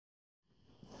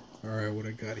Alright, what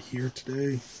I got here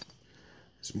today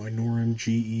is my Noram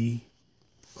GE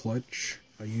clutch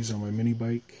I use on my mini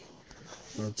bike.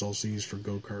 It's also used for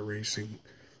go-kart racing.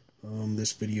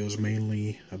 This video is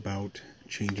mainly about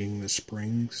changing the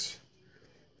springs.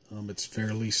 It's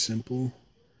fairly simple,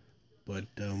 but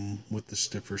with the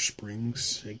stiffer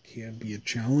springs it can be a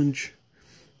challenge.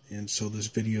 And so this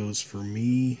video is for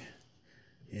me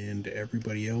and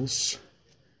everybody else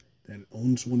that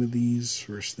owns one of these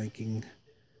or is thinking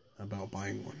about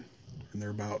buying one. And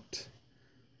they're about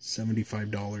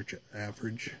 $75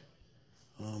 average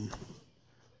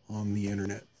on the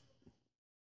internet.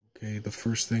 Okay, the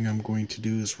first thing I'm going to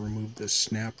do is remove this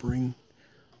snap ring.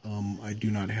 I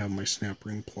do not have my snap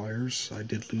ring pliers. I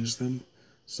did lose them.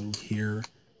 So here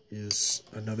is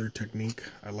another technique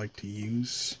I like to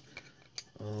use.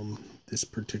 This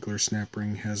particular snap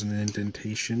ring has an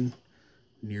indentation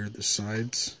near the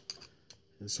sides,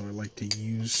 and so I like to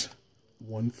use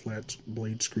one flat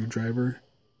blade screwdriver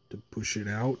to push it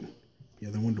out, the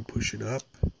other one to push it up.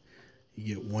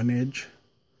 You get one edge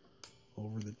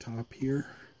over the top here,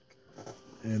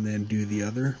 and then do the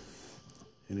other,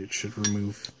 and it should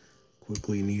remove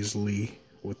quickly and easily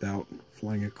without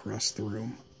flying across the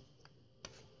room.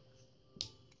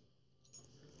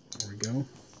 There we go.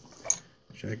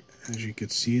 As you can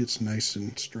see, it's nice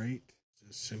and straight.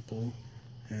 It's as simple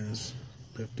as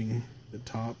lifting the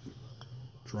top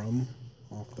drum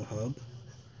off the hub.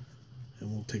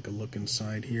 And we'll take a look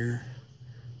inside here.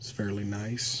 It's fairly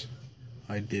nice.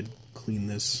 I did clean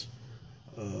this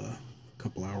a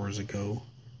couple hours ago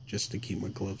just to keep my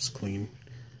gloves clean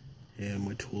and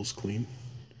my tools clean.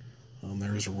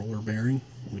 There is a roller bearing,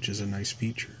 which is a nice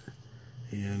feature.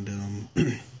 And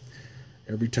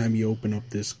every time you open up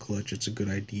this clutch, it's a good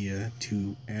idea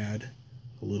to add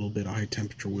a little bit of high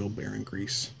temperature wheel bearing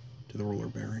grease to the roller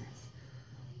bearing,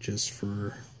 just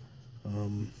for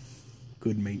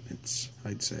good maintenance,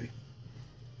 I'd say.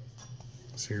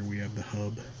 So here we have the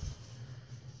hub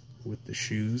with the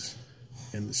shoes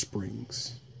and the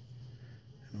springs.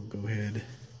 And I'll go ahead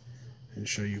and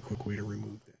show you a quick way to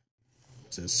remove that.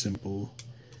 It's as simple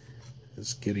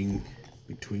as getting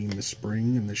between the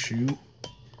spring and the shoe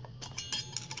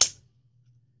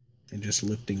and just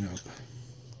lifting up.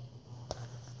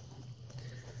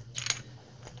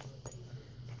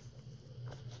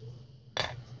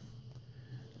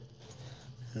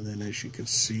 And then, as you can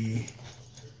see,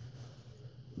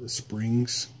 the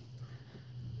springs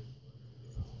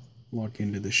lock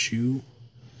into the shoe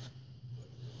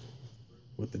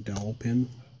with the dowel pin,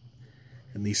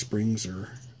 and these springs are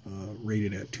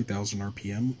rated at 2000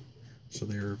 RPM, so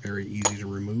they're very easy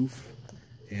to remove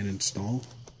and install.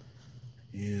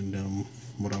 And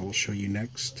what I will show you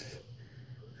next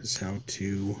is how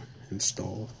to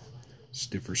install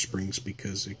stiffer springs,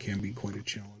 because it can be quite a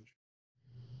challenge.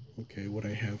 Okay, what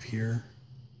I have here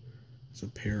is a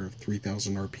pair of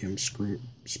 3000 RPM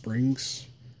springs,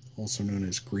 also known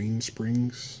as green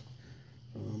springs.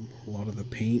 A lot of the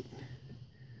paint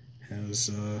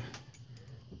has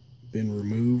been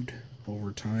removed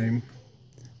over time.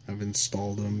 I've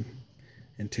installed them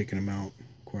and taken them out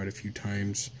quite a few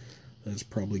times. That's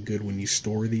probably good when you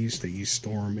store these, that you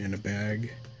store them in a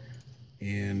bag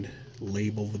and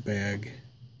label the bag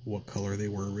what color they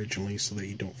were originally so that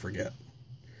you don't forget.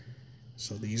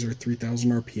 So these are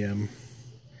 3000 RPM,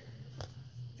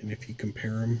 and if you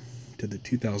compare them to the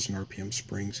 2000 RPM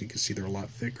springs, you can see they're a lot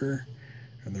thicker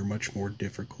and they're much more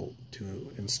difficult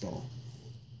to install.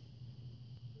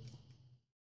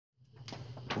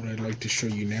 What I'd like to show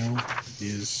you now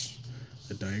is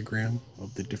a diagram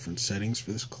of the different settings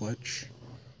for this clutch.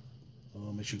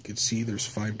 As you can see, there's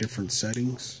 5 different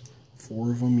settings.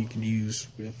 4 of them you can use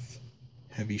with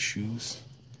heavy shoes.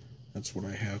 That's what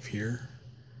I have here,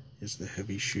 is the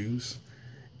heavy shoes.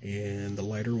 And the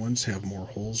lighter ones have more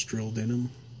holes drilled in them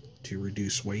to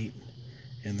reduce weight,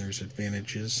 and there's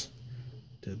advantages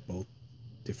to both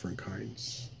different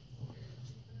kinds.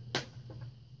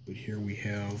 But here we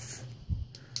have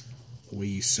the way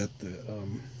you set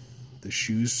the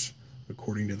shoes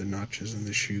according to the notches in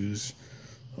the shoes.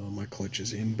 My clutch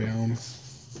is inbound,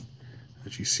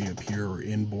 as you see up here, or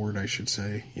inboard, I should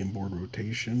say, inboard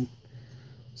rotation.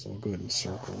 So I'll go ahead and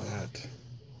circle that,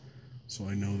 so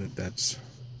I know that that's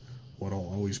what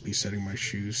I'll always be setting my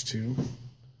shoes to.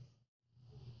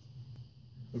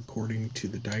 According to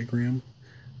the diagram,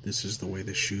 this is the way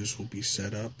the shoes will be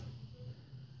set up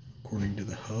according to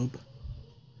the hub.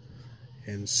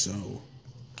 And so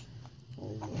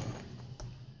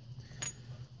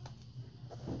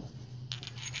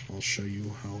I'll show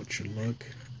you how it should look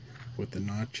with the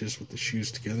notches with the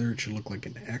shoes together. It should look like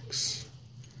an X,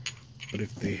 but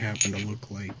if they happen to look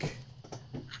like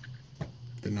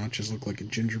the notches look like a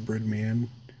gingerbread man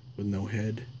with no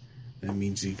head, that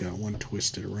means you got one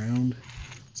twisted around.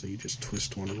 So you just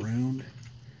twist one around.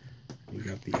 You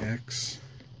got the X.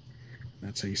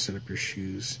 That's how you set up your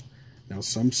shoes. Now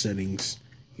some settings,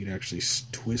 you'd actually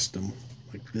twist them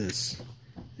like this,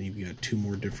 and you've got 2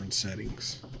 more different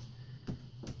settings.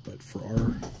 But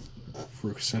for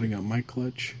setting up my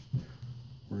clutch,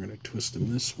 we're going to twist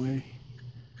them this way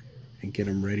and get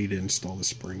them ready to install the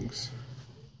springs.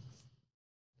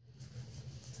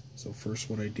 So first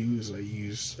what I do is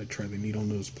I try the needle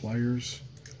nose pliers.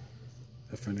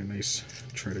 I find a nice,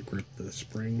 try to grip the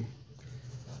spring,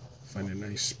 find a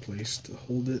nice place to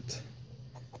hold it,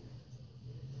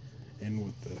 and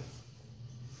with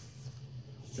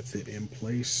it in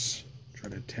place, try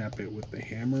to tap it with the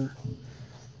hammer.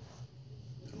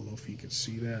 I don't know if you can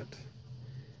see that.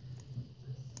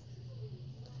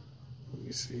 Let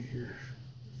me see here.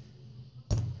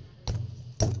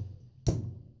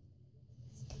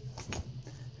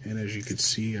 And as you can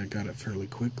see, I got it fairly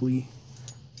quickly.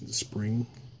 The spring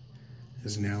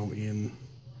is now in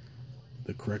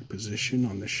the correct position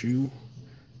on the shoe,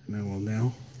 and I will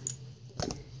now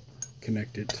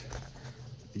connect it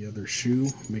to the other shoe,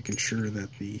 making sure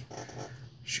that the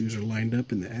shoes are lined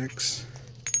up in the X,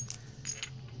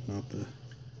 not the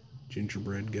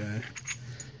gingerbread guy.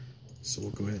 So we'll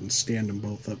go ahead and stand them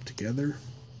both up together,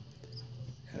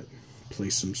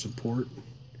 place some support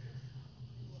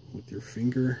with your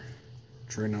finger,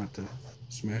 try not to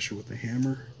smash it with a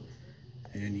hammer,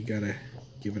 and you gotta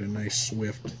give it a nice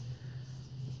swift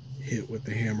hit with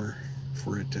the hammer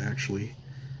for it to actually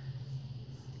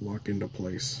lock into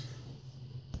place.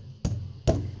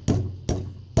 And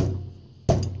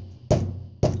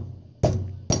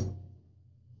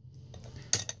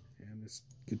this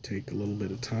could take a little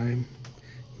bit of time.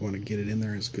 You want to get it in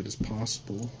there as good as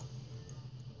possible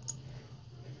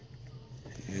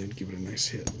and give it a nice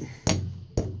hit.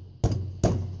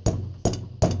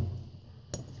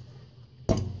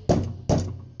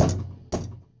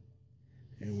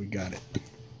 Got it.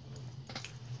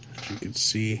 As you can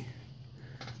see,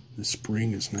 the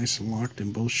spring is nice and locked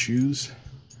in both shoes,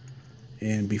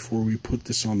 and before we put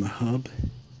this on the hub,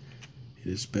 it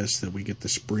is best that we get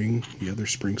the other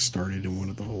spring started in one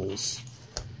of the holes.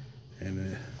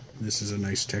 And this is a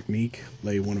nice technique.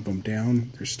 Lay one of them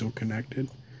down, they're still connected,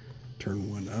 turn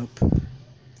one up,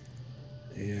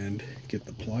 and get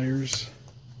the pliers.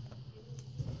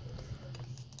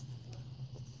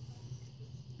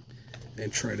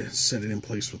 And try to set it in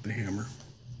place with the hammer.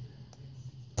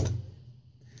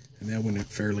 And that went in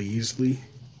fairly easily.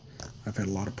 I've had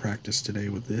a lot of practice today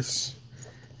with this.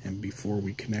 And before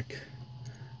we connect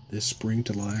this spring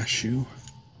to the last shoe,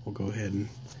 we'll go ahead and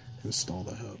install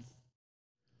the hub.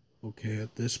 Okay,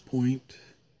 at this point,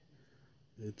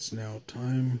 it's now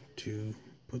time to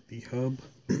put the hub,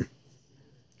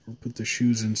 or put the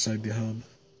shoes inside the hub,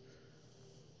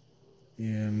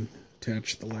 and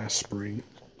attach the last spring.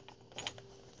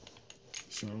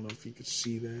 So I don't know if you can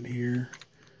see that here.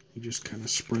 You just kind of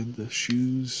spread the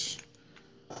shoes,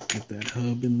 get that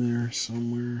hub in there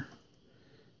somewhere,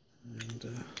 and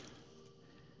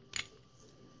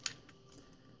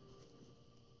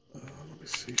let me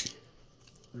see.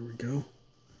 There we go.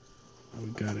 Now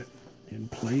we've got it in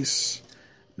place.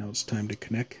 Now it's time to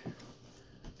connect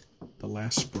the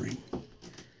last spring.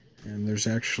 And there's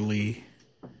actually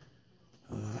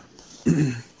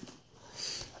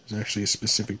a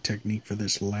specific technique for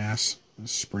this last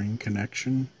spring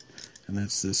connection, and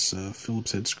that's this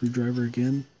Phillips head screwdriver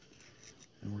again.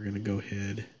 And we're going to go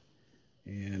ahead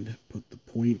and put the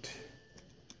point,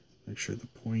 make sure the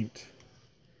point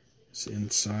is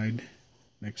inside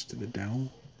next to the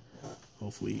dowel.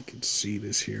 Hopefully you can see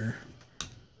this here,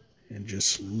 and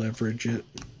just leverage it.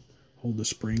 Hold the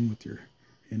spring with your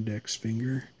index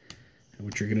finger, and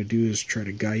what you're going to do is try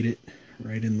to guide it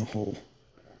right in the hole.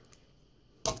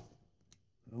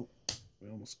 Oh, we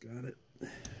almost got it.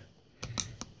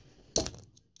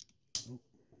 Oh.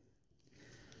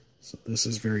 So this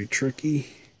is very tricky,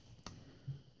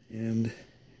 and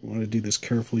you want to do this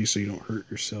carefully so you don't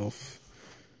hurt yourself.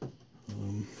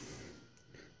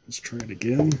 Let's try it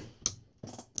again.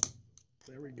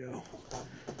 There we go.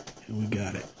 And we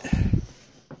got it.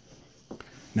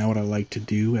 Now what I like to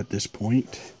do at this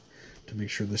point, to make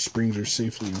sure the springs are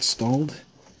safely installed,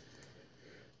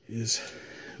 is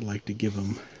I like to give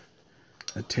them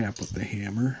a tap with the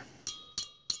hammer.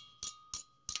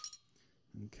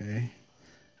 Okay.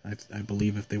 I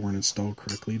believe if they weren't installed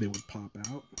correctly, they would pop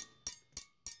out.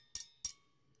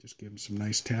 Just give them some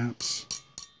nice taps.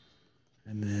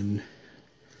 And then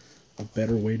a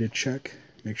better way to check,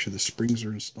 make sure the springs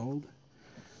are installed,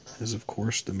 is of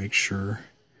course to make sure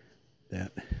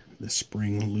that the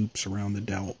spring loops around the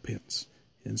dowel pins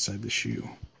inside the shoe.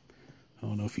 I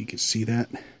don't know if you can see that.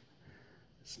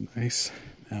 It's nice.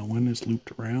 That one is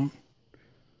looped around.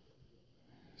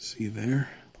 See there?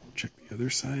 Check the other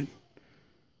side.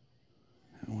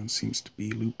 That one seems to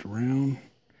be looped around.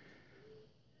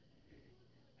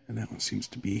 And that one seems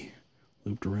to be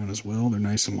looped around as well. They're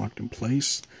nice and locked in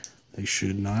place. They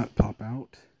should not pop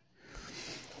out.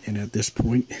 And at this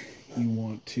point, you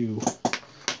want to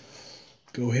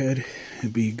go ahead.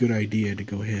 It'd be a good idea to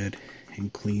go ahead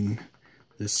and clean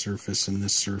this surface and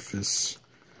this surface,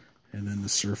 and then the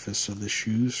surface of the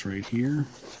shoes right here.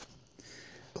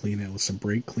 Clean it with some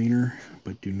brake cleaner,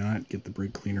 but do not get the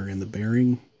brake cleaner in the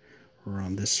bearing or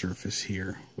on this surface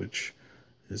here, which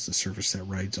is the surface that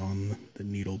rides on the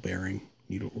needle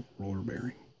roller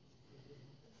bearing.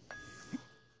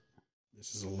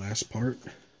 This is the last part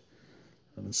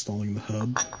of installing the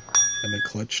hub and the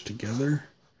clutch together.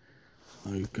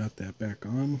 Now we've got that back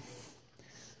on,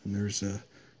 and there's a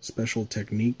special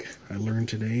technique I learned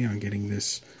today on getting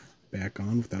this back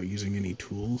on without using any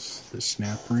tools, this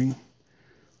snap ring.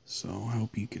 So I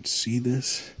hope you could see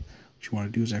this. What you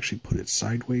want to do is actually put it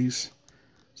sideways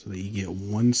so that you get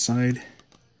one side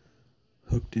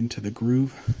hooked into the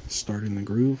groove, start in the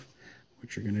groove.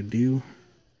 What you're going to do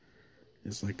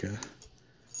is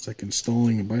it's like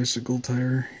installing a bicycle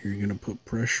tire. You're going to put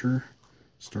pressure,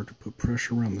 start to put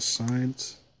pressure around the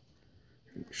sides.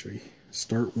 Let me show you.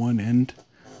 Start one end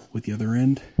with the other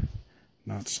end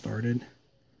not started.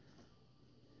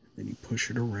 Then you push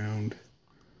it around.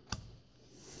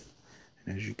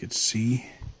 And as you can see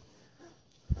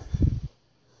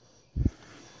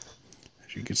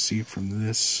from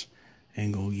this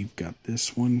angle, you've got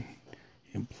this one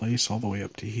in place all the way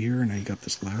up to here. Now you got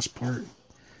this last part.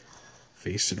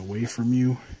 Face it away from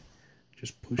you.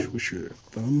 Just push with your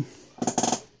thumb.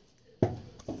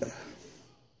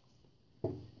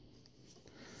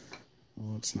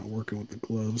 Well, it's not working with the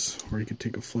gloves, or you could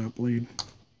take a flat blade.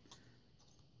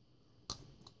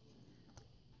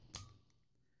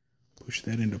 Push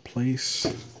that into place.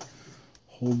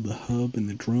 Hold the hub and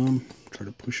the drum. Try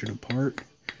to push it apart.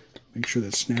 Make sure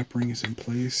that snap ring is in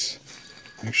place.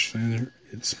 Make sure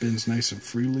it spins nice and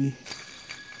freely.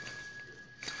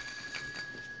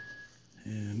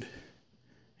 And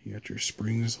you got your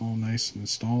springs all nice and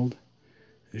installed.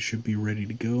 It should be ready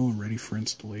to go and ready for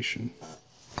installation.